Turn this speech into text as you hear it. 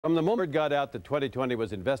From the moment word got out that 2020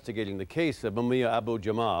 was investigating the case of Mumia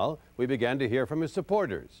Abu-Jamal, we began to hear from his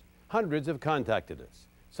supporters. Hundreds have contacted us.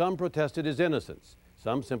 Some protested his innocence.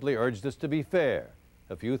 Some simply urged us to be fair.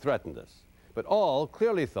 A few threatened us. But all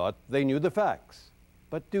clearly thought they knew the facts.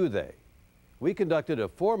 But do they? We conducted a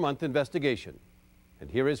 4-month investigation. And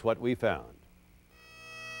here is what we found.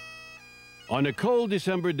 On a cold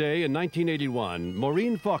December day in 1981,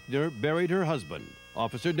 Maureen Faulkner buried her husband,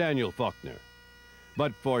 Officer Daniel Faulkner.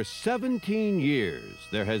 But for 17 years,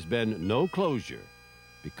 there has been no closure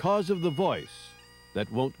because of the voice that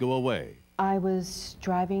won't go away. I was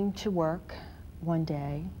driving to work one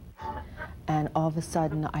day, and all of a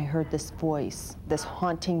sudden I heard this voice, this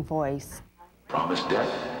haunting voice. Promise death,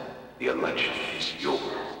 the election is yours.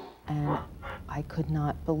 And I could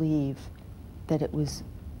not believe that it was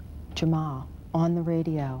Jamal on the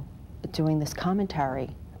radio doing this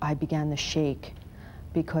commentary. I began to shake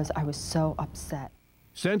because I was so upset.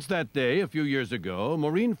 Since that day, a few years ago,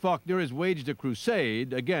 Maureen Faulkner has waged a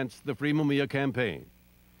crusade against the Free Mumia campaign.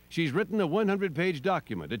 She's written a 100-page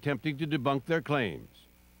document attempting to debunk their claims.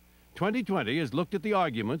 2020 has looked at the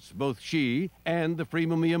arguments both she and the Free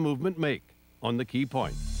Mumia movement make on the key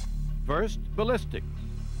points. First, ballistics.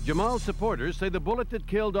 Jamal's supporters say the bullet that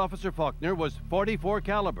killed Officer Faulkner was .44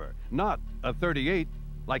 caliber, not a .38,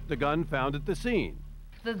 like the gun found at the scene.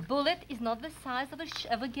 The bullet is not the size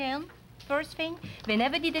of a gun. First thing, they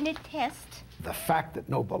never did any test. The fact that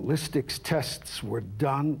no ballistics tests were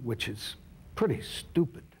done, which is pretty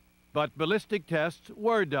stupid. But ballistic tests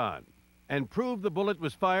were done and proved the bullet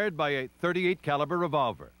was fired by a .38 caliber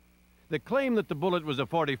revolver. The claim that the bullet was a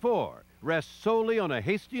 .44 rests solely on a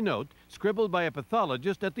hasty note scribbled by a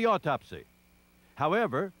pathologist at the autopsy.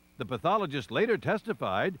 However, the pathologist later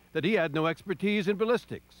testified that he had no expertise in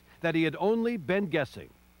ballistics, that he had only been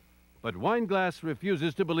guessing. But Weinglass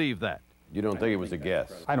refuses to believe that. You don't think it was a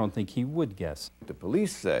guess? I don't think he would guess. The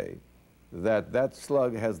police say that that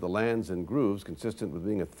slug has the lands and grooves consistent with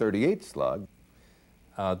being a .38 slug.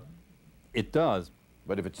 It does.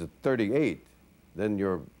 But if it's a .38, then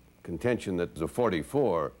your contention that it's a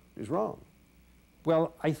 .44 is wrong.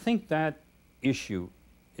 Well, I think that issue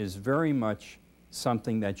is very much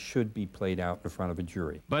something that should be played out in front of a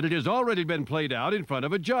jury. But it has already been played out in front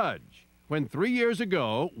of a judge, when 3 years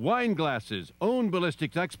ago, Weinglass's own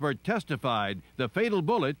ballistics expert testified the fatal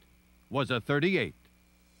bullet was a .38.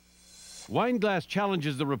 Weinglass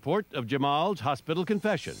challenges the report of Jamal's hospital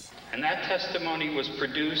confession. And that testimony was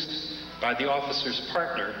produced by the officer's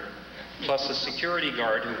partner, plus a security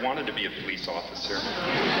guard who wanted to be a police officer.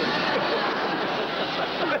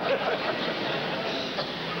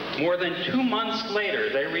 More than 2 months later,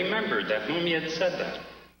 they remembered that Mumia had said that.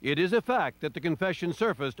 It is a fact that the confession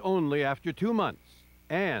surfaced only after 2 months,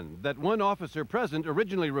 and that one officer present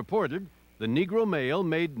originally reported the Negro male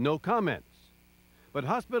made no comments. But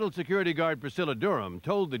hospital security guard Priscilla Durham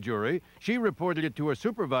told the jury she reported it to her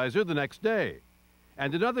supervisor the next day.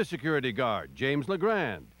 And another security guard, James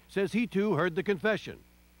LeGrand, says he too heard the confession.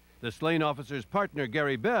 The slain officer's partner,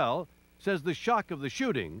 Gary Bell, says the shock of the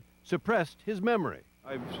shooting suppressed his memory.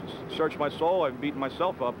 I've searched my soul, I've beaten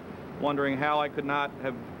myself up, wondering how I could not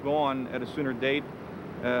have gone at a sooner date,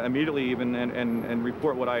 immediately even, and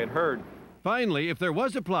report what I had heard. Finally, if there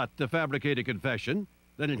was a plot to fabricate a confession,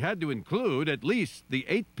 then it had to include at least the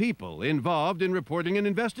 8 people involved in reporting and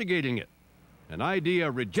investigating it, an idea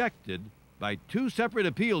rejected by 2 separate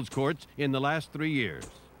appeals courts in the last 3 years.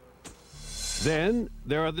 Then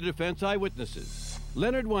there are the defense eyewitnesses.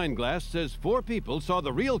 Leonard Weinglass says 4 people saw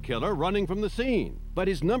the real killer running from the scene, but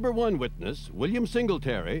his #1 witness, William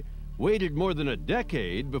Singletary, waited more than a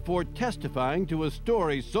decade before testifying to a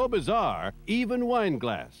story so bizarre, even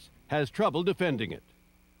Weinglass has trouble defending it.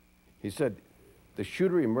 He said the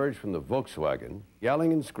shooter emerged from the Volkswagen,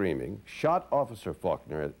 yelling and screaming, shot Officer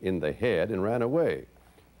Faulkner in the head and ran away.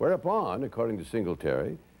 Whereupon, according to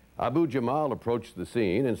Singletary, Abu-Jamal approached the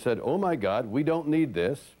scene and said, "Oh my God, we don't need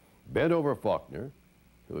this," bent over Faulkner,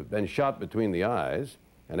 who had been shot between the eyes,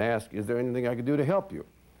 and asked, "Is there anything I could do to help you?"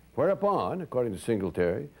 Whereupon, according to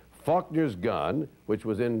Singletary, Faulkner's gun, which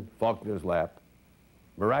was in Faulkner's lap,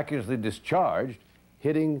 miraculously discharged,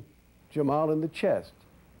 hitting Jamal in the chest.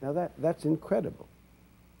 Now that's incredible.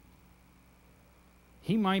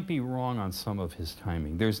 He might be wrong on some of his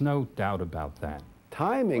timing. There's no doubt about that.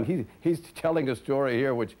 Timing, he's telling a story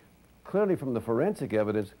here which clearly from the forensic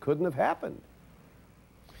evidence couldn't have happened.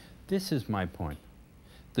 This is my point.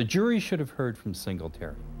 The jury should have heard from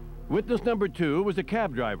Singletary. Witness #2 was a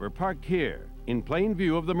cab driver parked here, in plain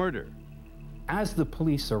view of the murder. As the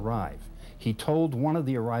police arrive, he told one of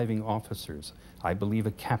the arriving officers, I believe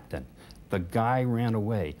a captain, the guy ran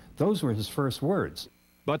away. Those were his first words.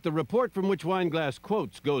 But the report from which Weinglass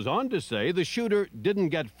quotes goes on to say the shooter didn't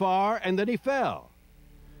get far and then he fell.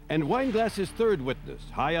 And Weinglass's third witness,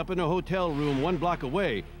 high up in a hotel room 1 block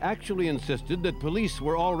away, actually insisted that police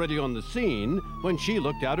were already on the scene when she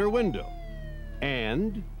looked out her window.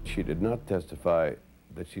 And she did not testify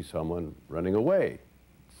that she saw someone running away,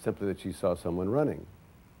 simply that she saw someone running.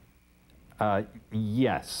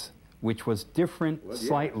 Yes, which was different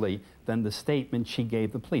slightly than the statement she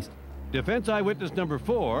gave the police. defense eyewitness number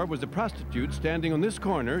 4 was a prostitute standing on this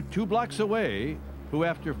corner 2 blocks away who,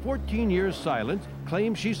 after 14 years silence,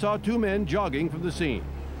 claims she saw 2 men jogging from the scene.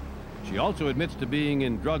 She also admits to being,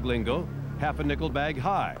 in drug lingo, half a nickel bag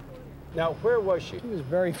high. Now, where was she? She was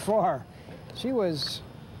very far. She was,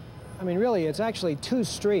 I mean, really, it's actually 2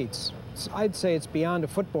 streets. I'd say it's beyond a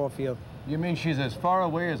football field. You mean she's as far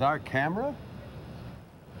away as our camera?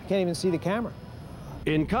 I can't even see the camera.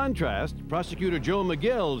 In contrast, prosecutor Joe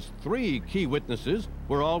McGill's 3 key witnesses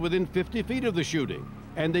were all within 50 feet of the shooting,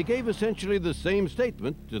 and they gave essentially the same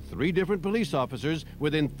statement to 3 different police officers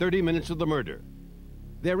within 30 minutes of the murder.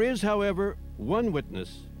 There is, however, one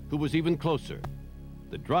witness who was even closer: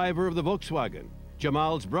 the driver of the Volkswagen,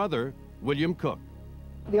 Jamal's brother, William Cook.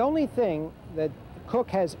 The only thing that Cook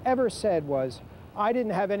has ever said was, I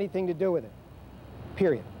didn't have anything to do with it,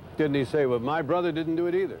 period. Didn't he say, well, my brother didn't do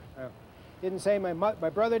it either? Didn't say my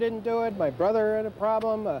brother didn't do it, my brother had a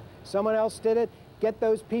problem, someone else did it, get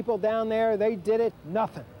those people down there, they did it,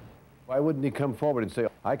 nothing. Why wouldn't he come forward and say,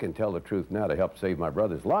 I can tell the truth now to help save my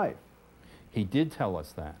brother's life? He did tell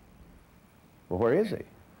us that. Well, where is he?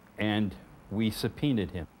 And we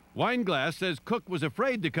subpoenaed him. Weinglass says Cook was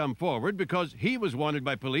afraid to come forward because he was wanted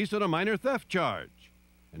by police on a minor theft charge.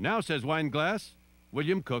 And now, says Weinglass,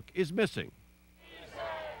 William Cook is missing.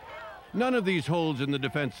 None of these holes in the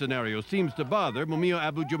defense scenario seems to bother Mumia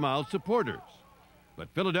Abu-Jamal's supporters. But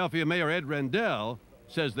Philadelphia Mayor Ed Rendell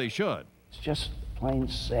says they should. It's just plain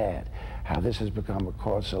sad how this has become a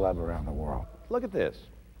cause célèbre around the world. Look at this.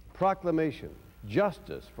 Proclamation,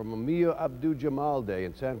 Justice for Mumia Abu-Jamal Day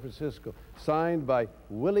in San Francisco, signed by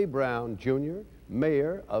Willie Brown, Jr.,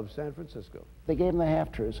 Mayor of San Francisco. They gave him the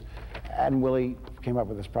half-truths, and Willie came up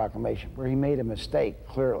with this proclamation where he made a mistake,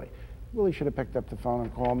 clearly. Willie should have picked up the phone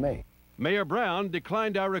and called me. Mayor Brown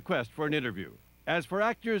declined our request for an interview. As for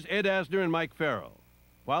actors Ed Asner and Mike Farrell,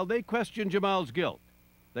 while they question Jamal's guilt,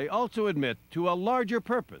 they also admit to a larger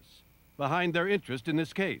purpose behind their interest in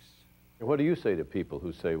this case. What do you say to people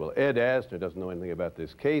who say, well, Ed Asner doesn't know anything about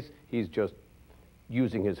this case, he's just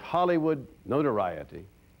using his Hollywood notoriety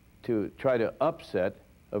to try to upset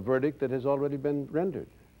a verdict that has already been rendered?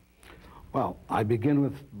 Well, I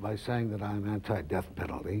begin by saying that I'm anti-death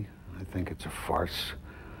penalty. I think it's a farce.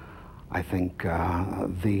 I think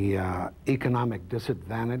the economic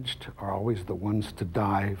disadvantaged are always the ones to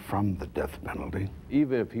die from the death penalty.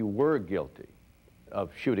 Even if he were guilty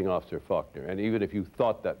of shooting Officer Faulkner, and even if you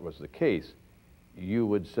thought that was the case, you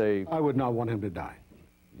would say... I would not want him to die.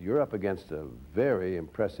 You're up against a very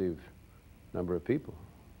impressive number of people.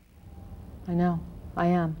 I know, I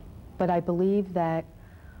am. But I believe that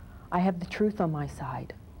I have the truth on my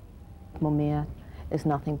side. Mumia is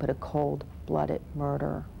nothing but a cold-blooded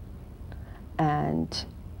murderer. And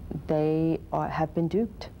they have been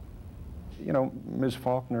duped. You know, Ms.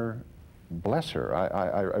 Faulkner, bless her.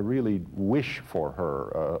 I really wish for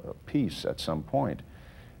her peace at some point.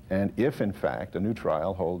 And if, in fact, a new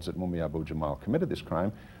trial holds that Mumia Abu-Jamal committed this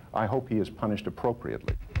crime, I hope he is punished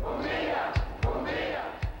appropriately. Mumia! Mumia!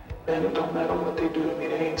 And it don't matter what they do to me,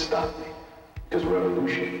 they ain't stop me. Because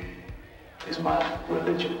revolution is my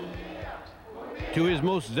religion. To his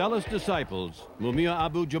most zealous disciples, Mumia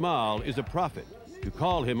Abu-Jamal is a prophet. To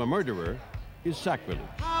call him a murderer is sacrilege.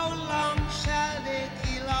 How long shall they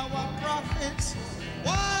kill our prophets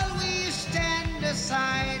while we stand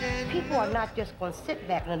aside and... People are not just going to sit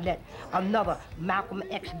back and let another Malcolm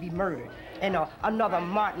X be murdered and another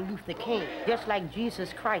Martin Luther King. Just like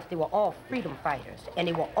Jesus Christ, they were all freedom fighters, and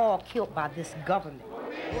they were all killed by this government.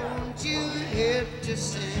 Won't you help to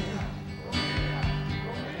sing?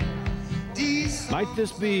 Might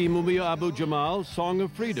this be Mumia Abu-Jamal's Song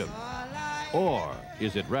of Freedom? Or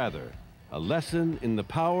is it rather a lesson in the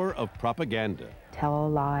power of propaganda? Tell a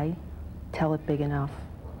lie, tell it big enough,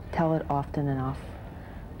 tell it often enough,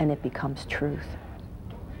 and it becomes truth.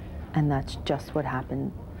 And that's just what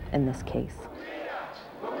happened in this case.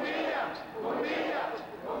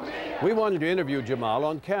 We wanted to interview Jamal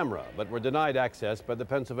on camera, but were denied access by the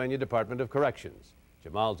Pennsylvania Department of Corrections.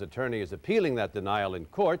 Jamal's attorney is appealing that denial in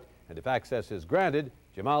court, and if access is granted,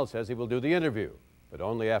 Jamal says he will do the interview, but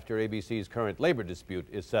only after ABC's current labor dispute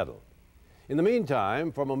is settled. In the meantime,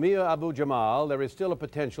 for Mumia Abu-Jamal, there is still a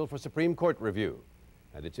potential for Supreme Court review.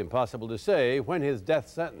 and it's impossible to say when his death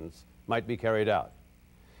sentence might be carried out.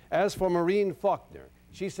 As for Maureen Faulkner,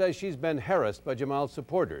 she says she's been harassed by Jamal's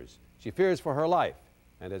supporters. She fears for her life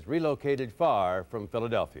and has relocated far from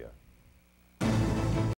Philadelphia.